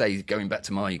 Like I say, going back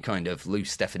to my kind of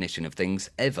loose definition of things,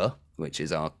 Ever, which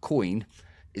is our coin,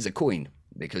 is a coin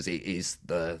because it is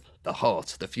the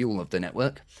heart, the fuel of the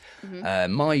network.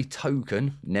 My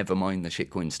token, never mind the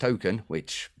shitcoins token,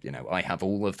 which, I have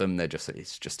all of them.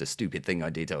 It's just a stupid thing I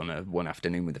did on one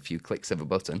afternoon with a few clicks of a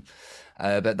button.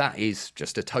 But that is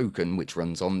just a token which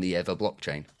runs on the Ever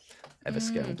blockchain,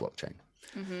 Everscale blockchain.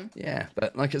 Yeah,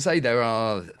 but like I say, there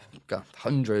are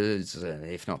hundreds,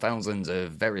 if not thousands,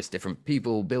 of various different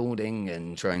people building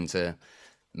and trying to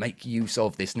make use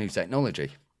of this new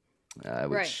technology.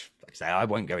 Which, like I say, I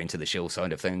won't go into the shill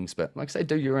side of things, but like I say,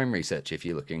 do your own research if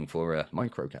you're looking for a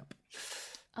microcap.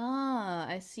 Ah,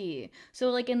 I see. So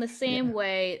like in the same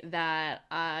way that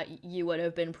you would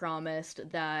have been promised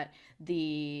that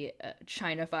the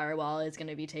China firewall is going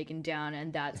to be taken down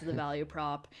and that's the value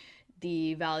prop,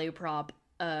 the value prop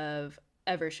of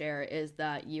Evershare is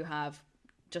that you have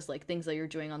just like things that you're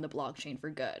doing on the blockchain for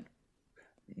good.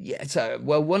 Yeah, so,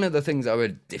 well, one of the things I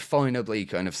would definably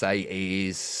kind of say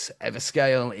is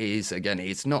Everscale is, again,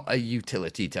 it's not a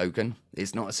utility token.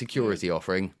 It's not a security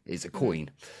offering. It's a coin.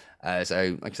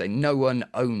 So, like I say, no one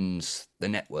owns the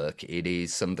network. It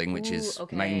is something which is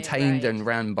maintained and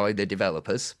ran by the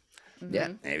developers.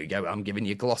 Yeah, there we go. I'm giving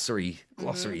you glossary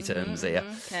terms here.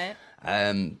 Okay.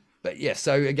 But yeah,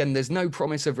 so again, there's no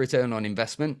promise of return on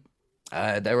investment.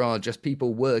 There are just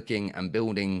people working and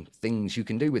building things you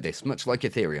can do with this, much like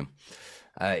Ethereum.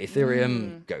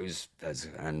 Ethereum goes,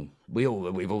 and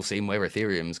we've all seen where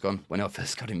Ethereum's gone. When I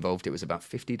first got involved, it was about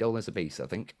 $50 a piece, I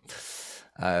think.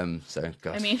 So,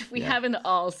 gosh, I mean, we haven't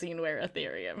all seen where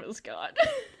Ethereum has gone.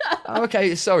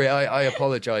 Okay, sorry, I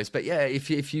apologize. But yeah,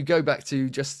 if you go back to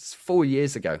just 4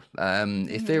 years ago,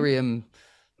 Ethereum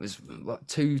was what,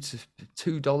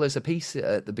 $2 a piece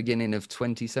at the beginning of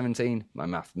 2017. My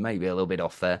math may be a little bit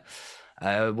off there.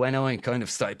 When I kind of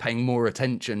started paying more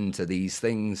attention to these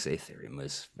things, Ethereum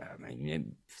was $70,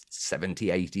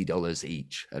 $80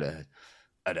 each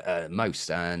at most,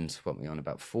 and what we're on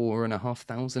about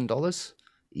 $4,500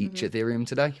 each Ethereum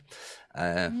today.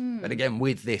 But again,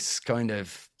 with this kind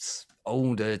of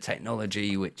older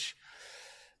technology, which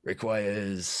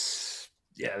requires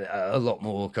a lot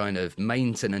more kind of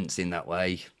maintenance in that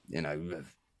way,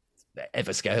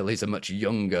 Everscale is a much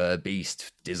younger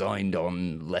beast designed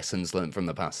on lessons learned from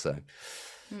the past. So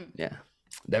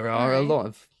there are a lot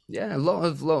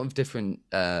of different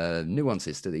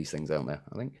nuances to these things out there,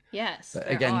 I think. Yes. But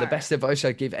again, the best advice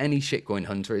I'd give any shitcoin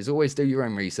hunter is always do your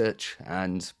own research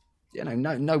and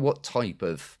know what type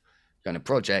of kind of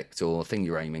project or thing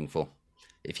you're aiming for,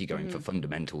 if you're going for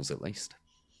fundamentals at least.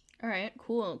 All right,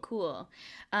 cool.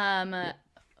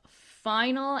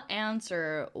 Final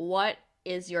answer, what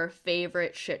is your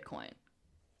favorite shitcoin?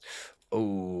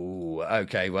 Oh,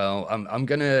 okay. Well, I'm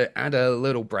going to add a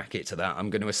little bracket to that. I'm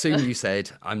going to assume you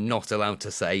said I'm not allowed to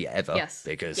say Ever,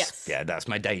 because that's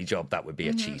my day job. That would be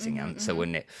a cheating answer,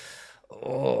 wouldn't it?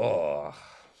 Oh,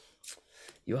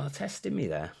 you are testing me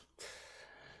there.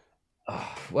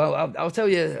 Oh, well, I'll tell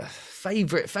you,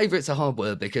 favorite's a hard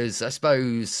word, because I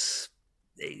suppose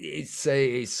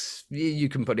it's you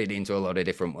can put it into a lot of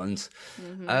different ones.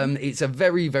 It's a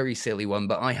very, very silly one,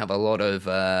 but I have a lot of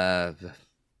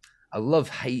I love,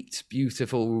 hate,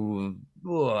 beautiful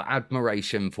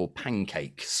admiration for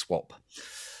Pancake Swap.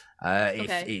 If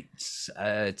it's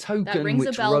a token that rings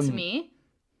which a bell to me.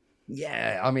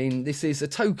 Yeah, I mean, this is a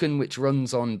token which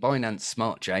runs on Binance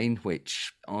Smart Chain,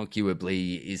 which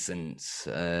arguably isn't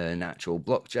an actual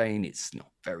blockchain. It's not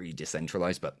very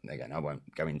decentralized, but again, I won't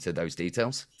go into those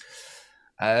details.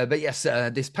 But yes,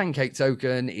 this Pancake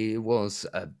token, it was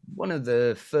one of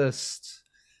the first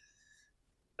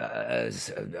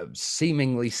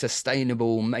seemingly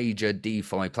sustainable major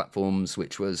DeFi platforms,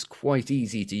 which was quite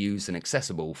easy to use and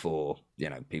accessible for,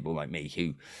 people like me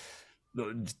who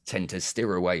tend to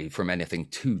steer away from anything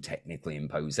too technically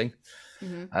imposing.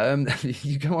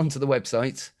 You go onto the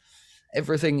website,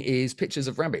 everything is pictures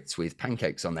of rabbits with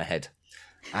pancakes on their head.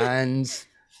 And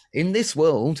in this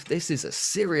world, this is a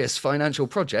serious financial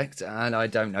project, and I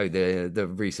don't know the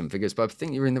recent figures, but I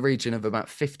think you're in the region of about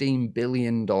 $15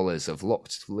 billion of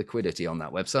locked liquidity on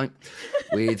that website,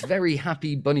 with very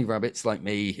happy bunny rabbits like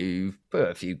me who put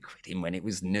a few quid in when it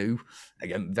was new,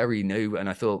 again, very new, and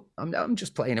I thought, I'm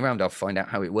just playing around, I'll find out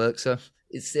how it works. So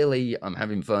it's silly, I'm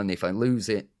having fun. If I lose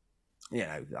it,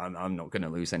 I'm not going to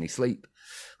lose any sleep,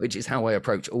 which is how I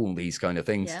approach all these kind of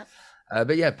things. Yeah.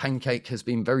 But yeah, Pancake has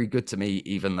been very good to me,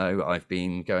 even though I've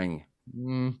been going,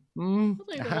 Like,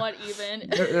 what even?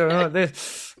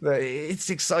 It's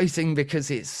exciting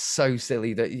because it's so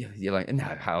silly that you're like,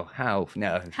 no, how,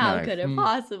 no. How could it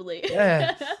possibly?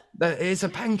 Yeah, it's a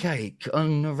pancake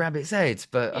on a rabbit's head,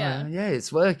 but Yeah.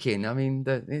 It's working. I mean,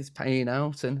 it's paying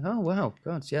out, and oh wow,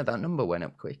 God, yeah, that number went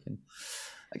up quick. And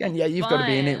again, yeah, you've got to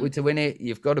be in it to win it.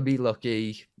 You've got to be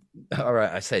lucky. All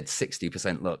right, I said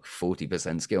 60% luck,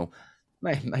 40% skill.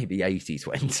 Maybe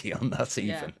 80-20 on that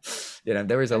even.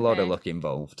 There is a lot of luck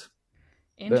involved.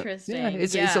 Interesting. But,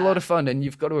 it's a lot of fun, and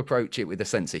you've got to approach it with a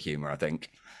sense of humor, I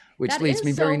think, which leads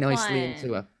me very nicely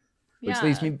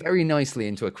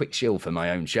into a quick shill for my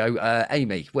own show.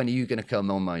 Amy, when are you going to come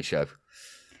on my show?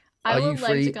 I would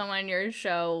like to come on your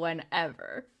show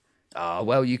whenever.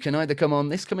 Well, you can either come on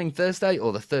this coming Thursday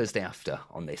or the Thursday after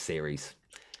on this series.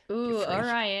 Ooh, all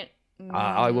right.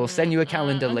 I will send you a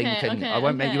calendar link, and I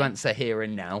won't make you answer here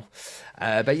and now.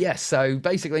 But yes, so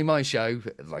basically my show,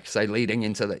 like I say, leading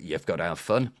into that, you've got to have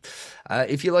fun.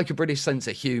 If you like a British sense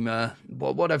of humour,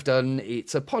 what I've done,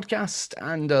 it's a podcast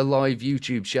and a live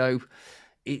YouTube show.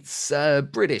 It's a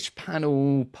British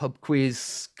panel pub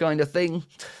quiz kind of thing.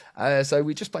 So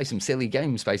we just play some silly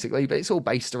games, basically, but it's all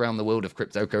based around the world of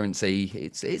cryptocurrency.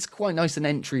 It's quite nice and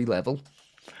entry level.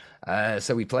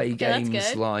 So we play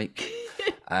games like...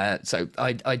 So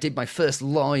I did my first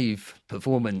live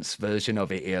performance version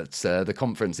of it at the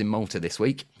conference in Malta this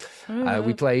week.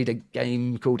 We played a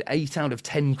game called 8 out of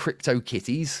 10 Crypto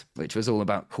Kitties, which was all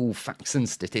about cool facts and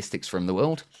statistics from the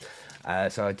world.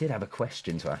 So I did have a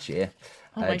question to ask you.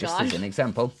 Just as an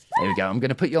example. There we go. I'm going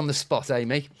to put you on the spot,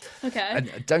 Amy. Okay.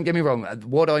 And don't get me wrong.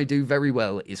 What I do very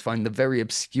well is find the very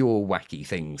obscure, wacky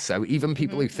things. So even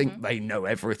people who think they know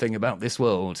everything about this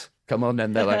world come on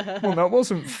and they're like, well, that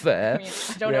wasn't fair. I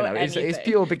don't know anything. It's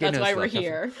pure beginners. That's why we're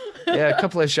here. A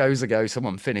couple of shows ago,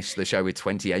 someone finished the show with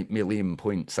 28 million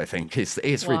points, I think. It's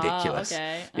ridiculous.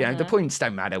 Okay. The points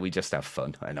don't matter. We just have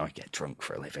fun. And I get drunk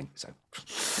for a living. So,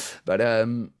 but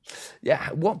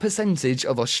what percentage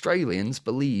of Australians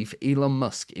believe Elon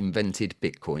Musk invented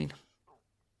Bitcoin?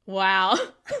 Wow.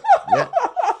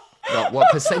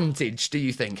 What percentage do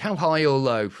you think? How high or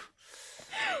low?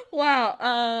 Wow.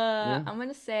 I'm going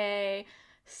to say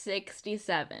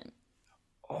 67.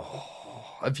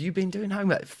 Have you been doing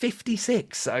homework?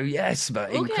 56. So yes,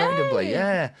 but incredibly,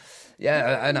 yeah.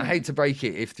 And I hate to break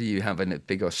it if you have a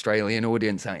big Australian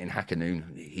audience out in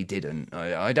Hackanoon. He didn't.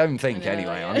 I don't think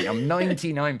anyway. I'm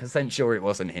 99% sure it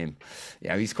wasn't him.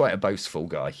 He's quite a boastful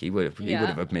guy. He would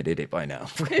have admitted it by now.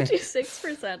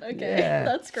 56%. Okay,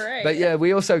 that's great. But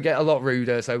we also get a lot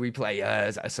ruder. So we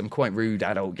play some quite rude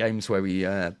adult games where we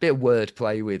bit of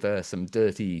wordplay with some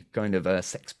dirty kind of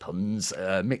sex puns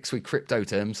mixed with crypto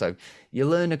terms. So you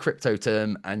learn a crypto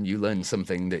term and you learn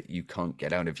something that you can't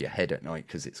get out of your head at night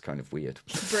because it's kind of weird.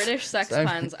 British sex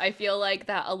puns. I feel like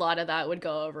that a lot of that would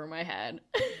go over my head.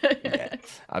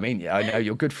 I mean, I know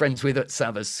you're good friends with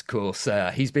Savas, of course.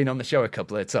 He's been on the show a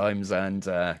couple of times, and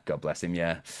God bless him.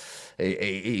 I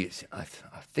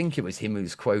think it was him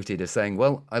who's quoted as saying,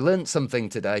 "Well, I learned something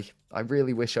today. I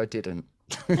really wish I didn't."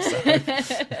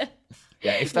 If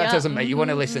that doesn't make you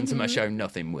want to listen to my show,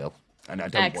 nothing will. And I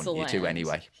don't want you to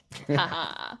anyway.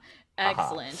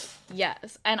 Excellent.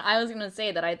 Yes. And I was going to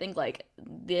say that I think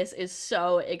this is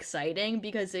so exciting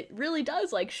because it really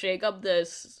does shake up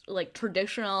this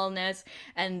traditionalness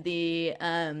and the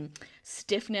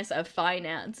stiffness of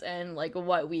finance and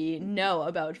what we know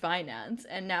about finance.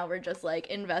 And now we're just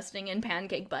investing in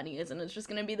pancake bunnies and it's just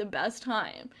going to be the best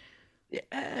time.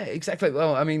 Yeah, exactly.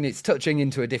 Well, I mean, it's touching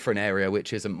into a different area,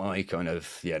 which isn't my kind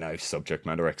of, subject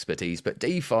matter expertise. But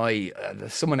DeFi,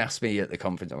 someone asked me at the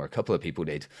conference, or a couple of people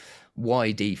did,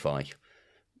 why DeFi?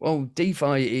 Well,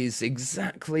 DeFi is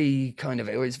exactly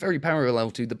it's very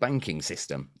parallel to the banking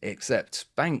system,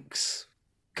 except banks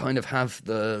kind of have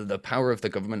the power of the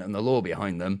government and the law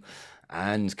behind them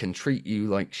and can treat you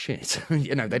like shit.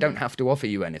 They don't have to offer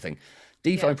you anything.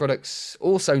 DeFi products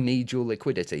also need your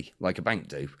liquidity like a bank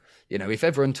do. If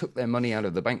everyone took their money out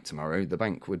of the bank tomorrow, the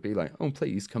bank would be like, oh,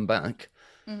 please come back.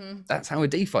 That's how a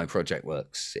DeFi project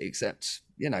works, except,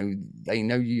 they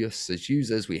know us as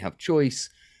users, we have choice.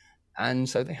 And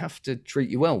so they have to treat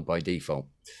you well by default.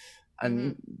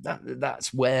 And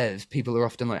that's where people are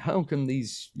often like, how can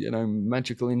these,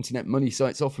 magical internet money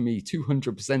sites offer me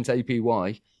 200%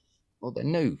 APY? Well, they're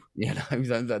new,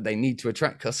 they need to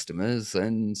attract customers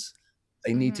and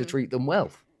they need to treat them well.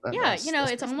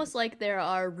 It's almost like there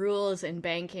are rules in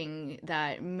banking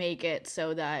that make it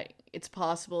so that it's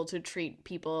possible to treat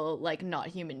people like not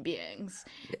human beings.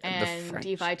 And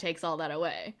DeFi takes all that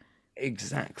away.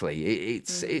 Exactly.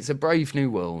 It's a brave new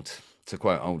world, to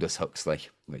quote Aldous Huxley,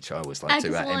 which I always like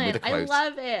to end with a quote. I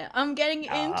love it. I'm getting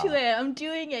into it. I'm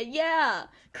doing it. Yeah.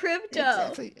 Crypto.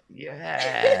 Exactly.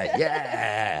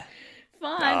 Yeah.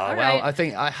 Fun. All right.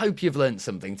 I hope you've learned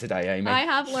something today, Amy. I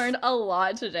have learned a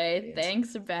lot today.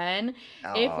 Thanks, Ben.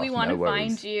 If we want to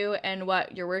find you and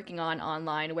what you're working on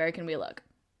online, where can we look?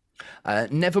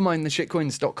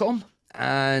 Nevermindtheshitcoins.com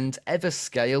and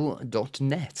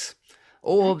everscale.net.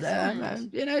 Or,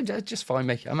 just find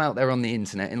me. I'm out there on the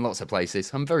internet in lots of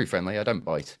places. I'm very friendly. I don't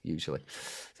bite, usually.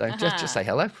 So just say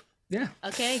hello. Yeah.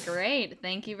 Okay, great.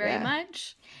 Thank you very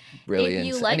much. Brilliant.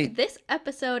 If you like this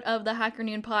episode of the Hacker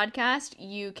Noon podcast,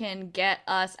 you can get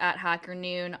us at Hacker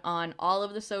Noon on all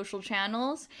of the social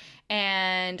channels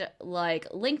and like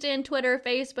LinkedIn, Twitter,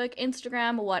 Facebook,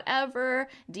 Instagram, whatever.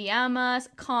 DM us,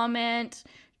 comment.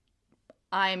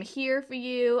 I'm here for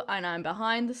you and I'm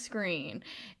behind the screen.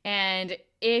 And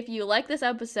if you like this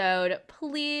episode,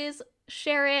 please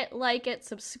share it, like it,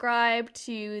 subscribe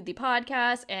to the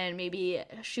podcast, and maybe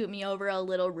shoot me over a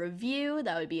little review.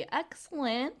 That would be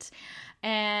excellent.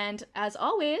 And as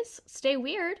always, stay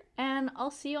weird, and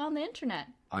I'll see you on the internet.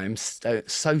 I'm so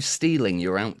stealing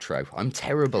your outro. I'm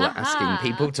terrible at asking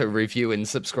people to review and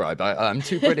subscribe. I'm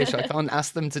too British. I can't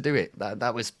ask them to do it.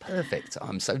 That was perfect.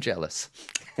 I'm so jealous.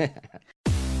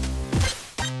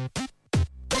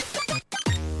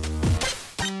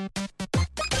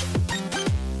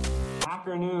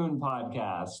 Hacker Noon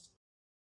podcast.